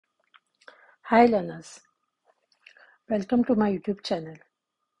Hi learners, welcome to my YouTube channel.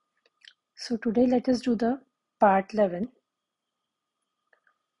 So today let us do the part 11.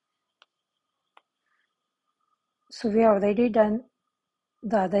 So we have already done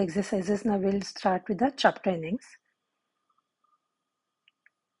the other exercises. Now we'll start with the chapter endings.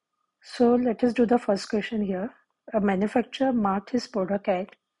 So let us do the first question here. A manufacturer marked his product at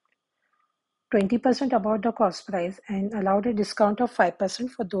 20% above the cost price and allowed a discount of 5%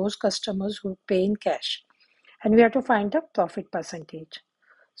 for those customers who pay in cash. And we have to find the profit percentage.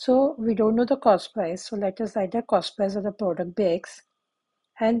 So we don't know the cost price. So let us write the cost price of the product be X.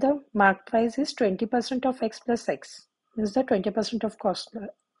 And the mark price is 20% of X plus X. Means the 20% of cost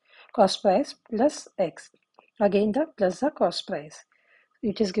price plus X. Again the plus the cost price.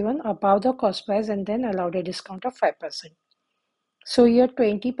 It is given above the cost price and then allowed a discount of 5%. So here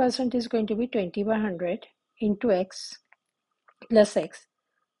 20% is going to be 20 by 100 into X plus X.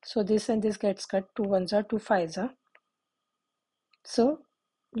 So this and this gets cut. 2 ones are 2 5s are. So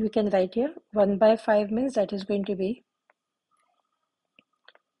we can write here 1 by 5 means that is going to be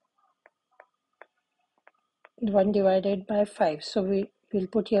 1 divided by 5. So we will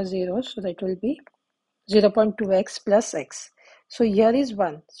put here 0. So that will be 0.2x plus x. So here is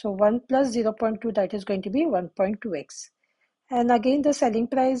 1. So 1 plus 0.2, that is going to be 1.2x. And again the selling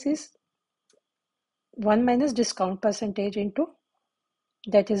price is 1 minus discount percentage into,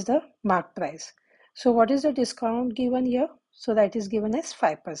 that is the mark price. So what is the discount given here? So that is given as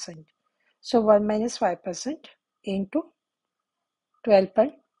 5%. So 1 minus 5% into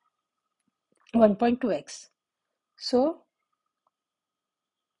 1.2x. So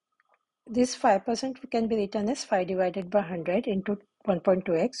this 5% can be written as 5 divided by 100 into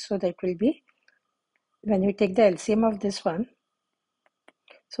 1.2x. So that will be, when we take the LCM of this one,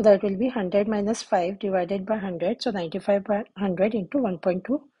 so that will be 100 minus 5 divided by 100. So 95 by 100 into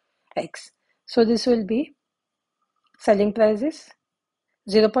 1.2x. So this will be, selling price is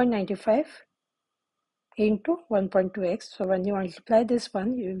 0.95 into 1.2x. So when you multiply this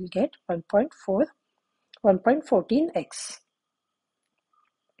one, you will get 1.14x.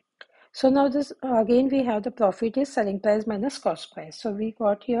 So now this, again we have the profit is selling price minus cost price. So we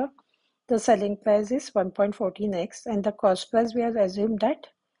got here the selling price is 1.14x and the cost price we have assumed that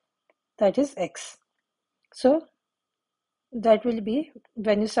is x. So that will be,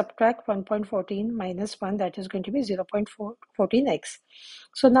 when you subtract 1.14 minus 1, that is going to be 0.14x.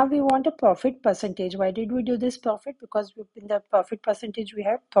 So now we want a profit percentage. Why did we do this profit? Because in the profit percentage we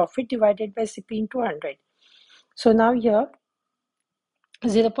have profit divided by CP into 100. So now here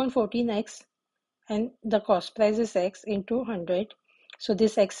 0.14x and the cost price is x into 100. So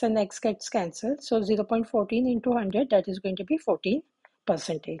this x and x gets cancelled. So 0.14 into 100, that is going to be 14%.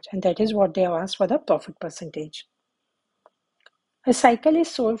 And that is what they have asked for the profit percentage. A cycle is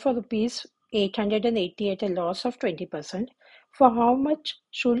sold for rupees 880 at a loss of 20%. For how much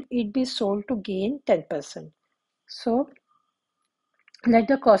should it be sold to gain 10%? So let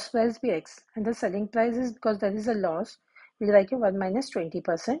the cost price be x and the selling price is, because there is a loss, we'll write 1 minus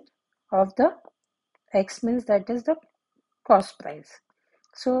 20% of the x, means that is the cost price.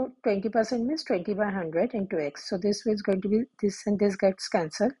 So 20% means 20 by 100 into x. So this is going to be, this and this gets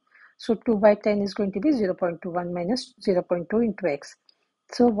cancelled. So 2 by 10 is going to be 0.21 minus 0.2 into x.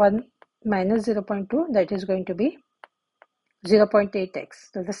 So 1 minus 0.2, that is going to be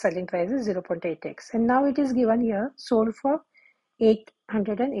 0.8x. So the selling price is 0.8x. And now it is given here, sold for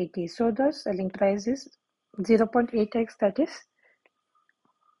 880. So the selling price is 0.8x, that is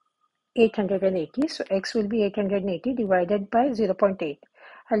 880. So x will be 880 divided by 0.8.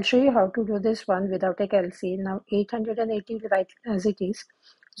 I'll show you how to do this one without a calci. Now 880 will write as it is.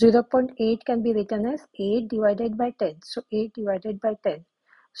 0.8 can be written as 8 divided by 10. So 8 divided by 10.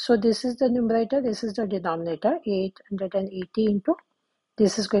 So this is the numerator, this is the denominator. 880 into,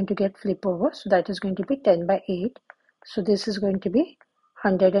 this is going to get flip over. So that is going to be 10 by 8. So this is going to be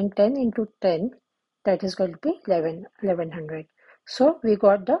 110 into 10. That is going to be 1100. So we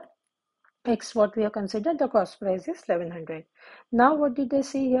got the x, what we have considered, the cost price is 1100. Now what did they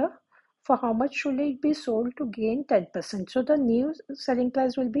say here? For how much should it be sold to gain 10%? So the new selling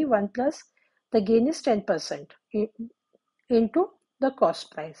price will be 1 plus the gain is 10% into the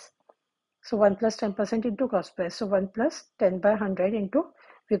cost price. So 1 plus 10% into cost price. So 1 plus 10 by 100 into,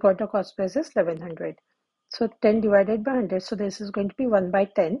 we got the cost price is 1100. So 10 divided by 100. So this is going to be 1 by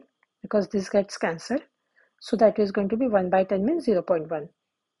 10 because this gets cancelled. So that is going to be 1 by 10 means 0.1.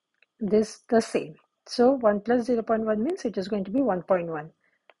 This the same. So 1 plus 0.1 means it is going to be 1.1.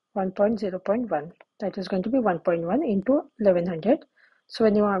 1.0.1. That is going to be 1.1 into 1100. So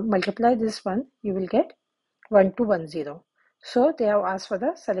when you multiply this one, you will get 1210. So they have asked for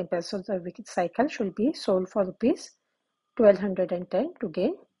the selling price. So the cycle should be sold for rupees 1210 to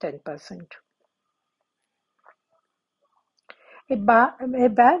gain 10%. A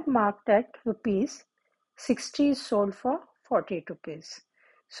bag marked at rupees 60 is sold for 48 rupees.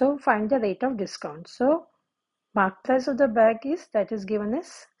 So find the rate of discount. So mark price of the bag is given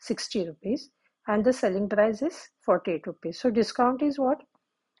as 60 rupees and the selling price is 48 rupees. So discount is what?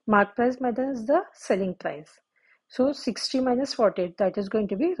 Mark price minus the selling price. So 60 minus 48, that is going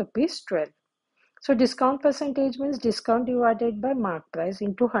to be rupees 12. So discount percentage means discount divided by mark price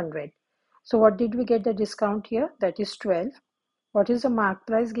into 100. So what did we get the discount here? That is 12. What is the mark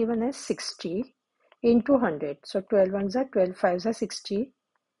price given as 60 into 100? So 12 ones are 12, 5s are 60,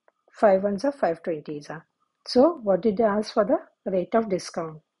 5 ones are 520s are. So what did they ask for the rate of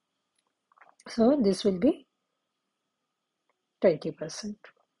discount? So this will be 20%.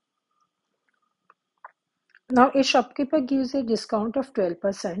 Now a shopkeeper gives a discount of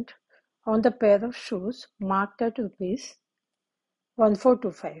 12% on the pair of shoes marked at rupees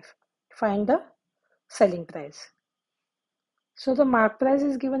 1425. Find the selling price. So the mark price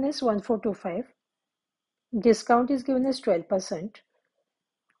is given as 1425. Discount is given as 12%.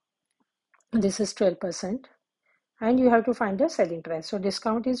 This is 12%. And you have to find the selling price. So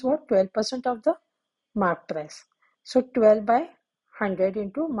discount is what? 12% of the mark price. So 12 by 100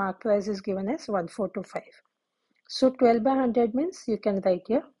 into mark price is given as 1425. So 12 by 100 means you can write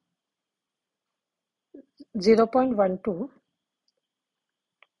here 0.12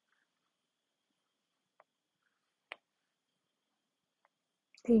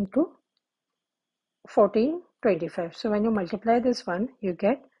 into 1425. So when you multiply this one, you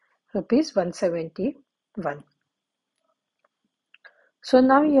get rupees 171. So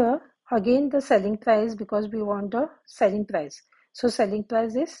now here again the selling price, because we want the selling price. So selling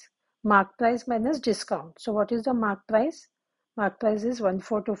price is mark price minus discount. So what is the mark price? Mark price is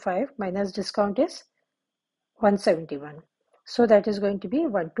 1425 minus discount is 171. So that is going to be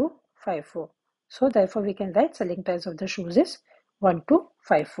 1254. So therefore we can write selling price of the shoes is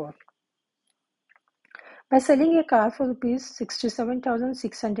 1254. By selling a car for rupees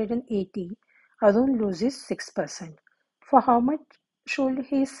 67,680, Arun loses 6%. For how much should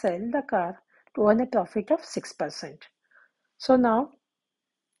he sell the car to earn a profit of 6%? So now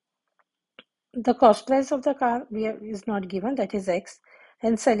the cost price of the car is not given, that is X,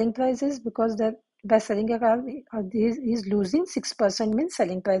 and selling price is, because that by selling a car he is losing 6%, means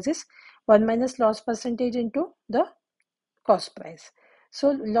selling price is 1 minus loss percentage into the cost price.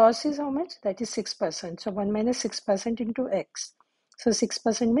 So loss is how much? That is 6%. So 1 minus 6% into X. So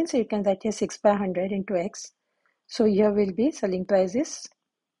 6% means you can write here 6 by 100 into X. So here will be selling price is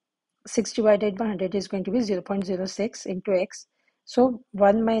 6 divided by 100 is going to be 0.06 into X. So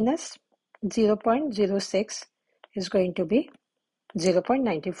 1 minus 0.06 is going to be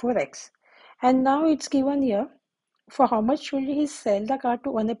 0.94X. And now it's given here for how much should he sell the car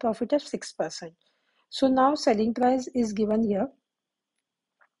to earn a profit of 6%. So now selling price is given here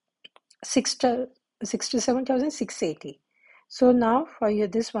 67,680. So now for you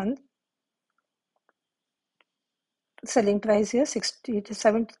this one, selling price here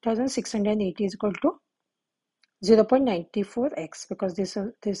 67,680 is equal to 0.94x, because this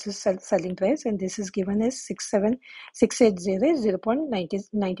is selling price and this is given as 67,680 is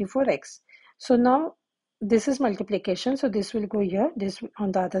 0.94x. So now this is multiplication, so this will go here, this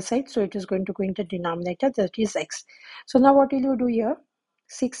on the other side, so it is going to go into denominator, that is x. So now what will you do here?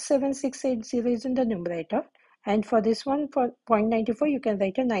 67680 is in the numerator, and for this one, for 0.94, you can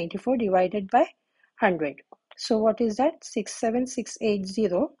write a 94 divided by 100. So what is that?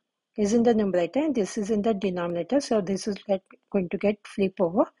 67680 is in the numerator and this is in the denominator. So this is going to get flip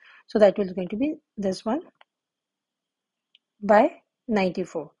over. So that is going to be this one by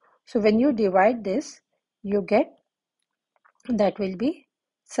 94. So when you divide this, you get that will be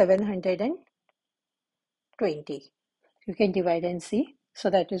 720. You can divide and see. So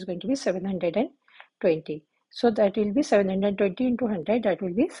that is going to be 720. So that will be 720 into 100. That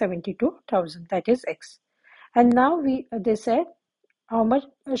will be 72,000. That is X. And now they said how much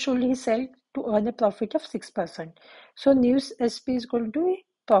should he sell to earn a profit of 6%. So new SP is going to be,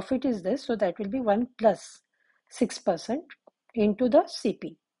 profit is this, so that will be 1 plus 6% into the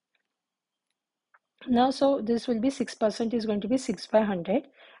CP. Now, so this will be 6% is going to be 6 by 100,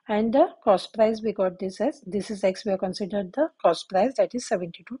 and the cost price we got this as, this is X, we have considered the cost price, that is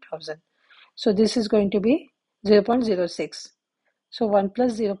 72,000. So this is going to be 0.06. So 1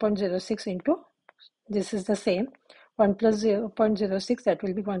 plus 0.06 into, this is the same, 1 plus 0.06, that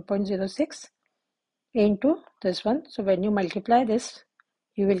will be 1.06 into this one. So when you multiply this,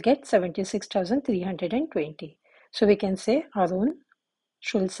 you will get 76,320. So we can say Arun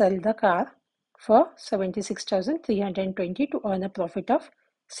should sell the car for 76,320 to earn a profit of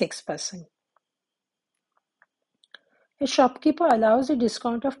 6%. A shopkeeper allows a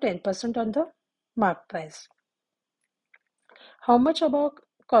discount of 10% on the mark price. How much above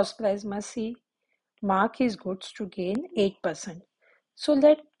cost price must he mark his goods to gain 8%? So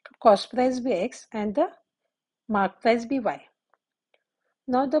let cost price be X and the mark price be Y.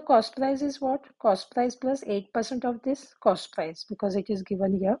 Now the cost price is what? Cost price plus 8% of this cost price, because it is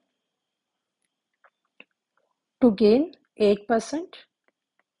given here. To gain 8%,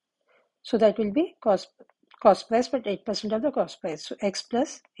 so that will be cost price but 8% of the cost price. So X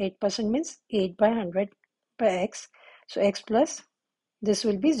plus 8% means 8 by 100 by X. So X plus this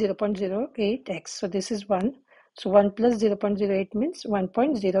will be 0.08X. So this is 1. So 1 plus 0.08 means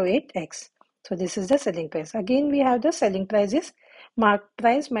 1.08X. So this is the selling price. Again, we have the selling price is mark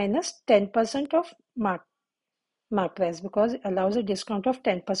price minus 10% of mark price, because it allows a discount of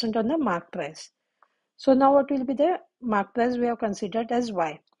 10% on the mark price. So now what will be the mark price we have considered as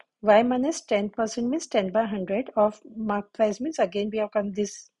Y. Y minus 10% means 10 by 100 of mark price means, again we have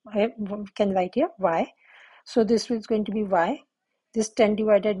I can write here Y. So this is going to be Y. This 10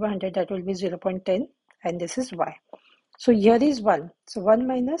 divided by 100, that will be 0.10, and this is Y. So here is 1. So 1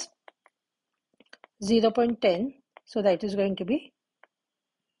 minus 0.10, so that is going to be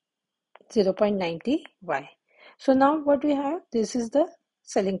 0.90 Y. So now what we have, this is the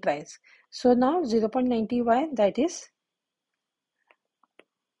selling price. So now 0.90 Y, that is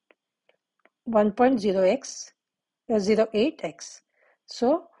 1.08x.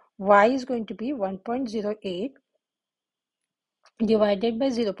 So Y is going to be 1.08 divided by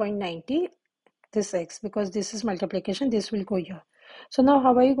 0.90, this X, because this is multiplication, this will go here. So now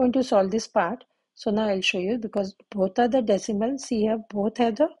how are you going to solve this part? So now I'll show you, because both are the decimal. See here, both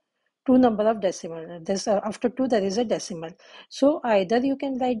have the two number of decimal. This after 2 there is a decimal. So either you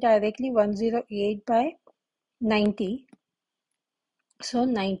can write directly 108 by 90. So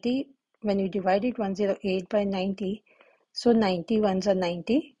 90, when you divide it 108 by 90, so 90 ones are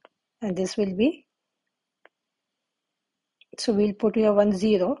 90, and this will be, so we'll put here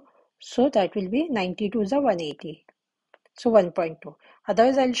 10, so that will be 92 is a 180, so 1.2.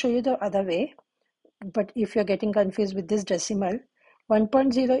 Otherwise I'll show you the other way, but if you're getting confused with this decimal,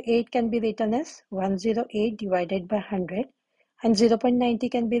 1.08 can be written as 108 divided by 100, and 0.90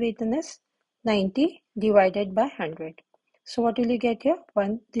 can be written as 90 divided by 100. So what will you get here?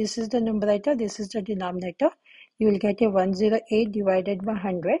 This is the numerator, this is the denominator. You will get here 108 divided by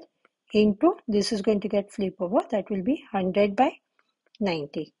 100 into, this is going to get flip over, that will be 100 by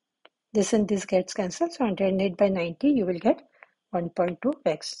 90. This and this gets cancelled, so 108 by 90, you will get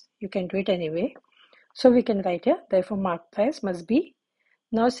 1.2x. You can do it anyway. So we can write here, therefore mark price must be,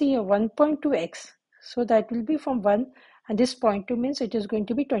 now see here 1.2x. So that will be from 1, and this 0.2 means it is going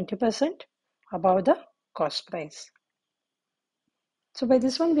to be 20% above the cost price. So by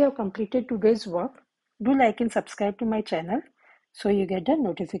this one we have completed today's work. Do like and subscribe to my channel so you get the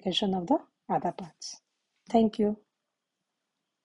notification of the other parts. Thank you.